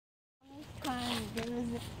there was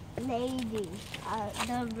a lady,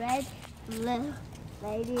 the red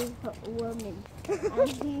lady woman,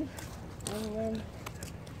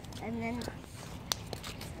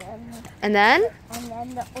 And then? And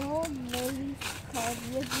then the old lady called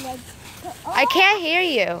with like. Oh, I can't hear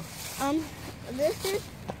you. This is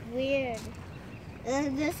weird.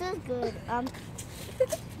 This is good.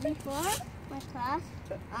 Before my class,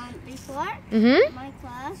 my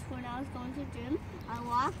class, when I was going to gym, I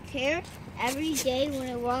walked here. Every day when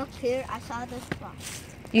I walked here, I saw this rock.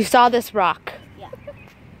 You saw this rock? Yeah.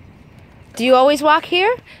 Do you always walk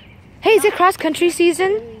here? Hey, is it cross country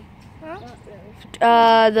season? Huh?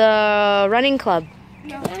 The running club.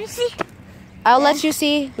 No. Let me see. I'll let you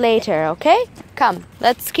see later, okay? Come,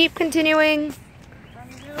 let's keep continuing.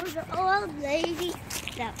 There was an old lady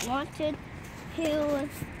that who was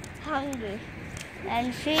hungry,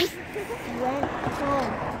 and she went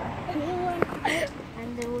home. She went home,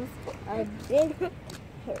 and there was a big,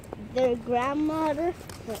 their grandmother,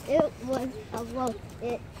 it was a wolf.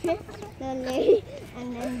 It hit the lady,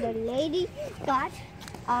 and then the lady got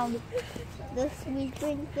the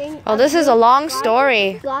sweeping thing. Oh, this is a long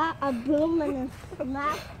story. Got a broom and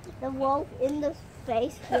smacked the wolf in the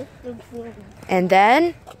face with the broom. And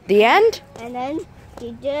then, the end? And then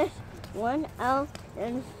he just went out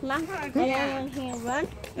and smacked. And then when he ran,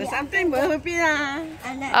 something will be and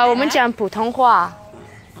then, 我们讲普通话。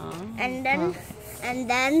 and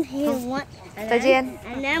then he went.再见。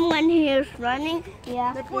 And then when he was running,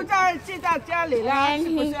 你不在寄到家里了，是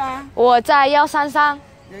不是啊？我在133。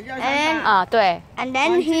and 啊，对。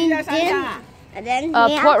 then he did. And then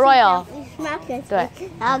he Port Royal. smacked his对。 face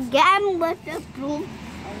again with the broom.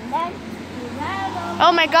 And then he ran over.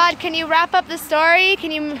 Oh my God, can you wrap up the story?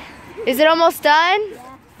 Is it almost done?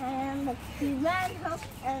 Yeah, and he ran up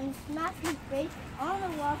and smacked his face on the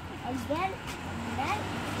wall again. And then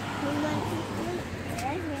he went to sleep. And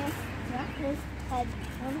then he smacked his head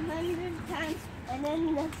 100 times. And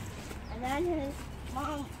then his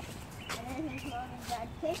mom and dad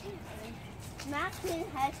came and smacked his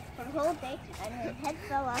head for the whole day. And his head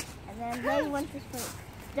fell off. And then they went to sleep.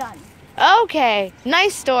 Done. Okay,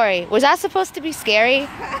 nice story. Was that supposed to be scary?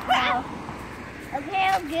 Now, okay,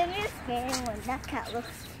 I'll give you a scary one. That cat looks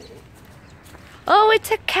cute. Oh,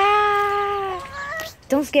 it's a cat.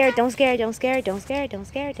 Don't scare it, don't scare it, don't scare it, don't scare it, don't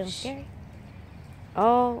scare it, don't scare it.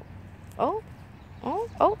 Oh,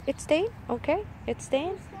 it's staying? Okay, it's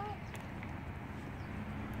staying.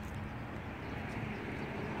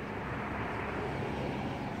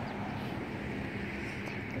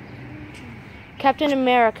 Captain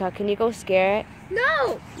America, can you go scare it?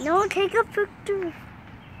 No! No, take a picture.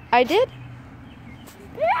 I did?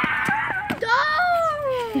 No!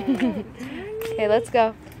 Okay, let's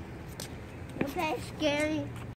go. Okay, scary.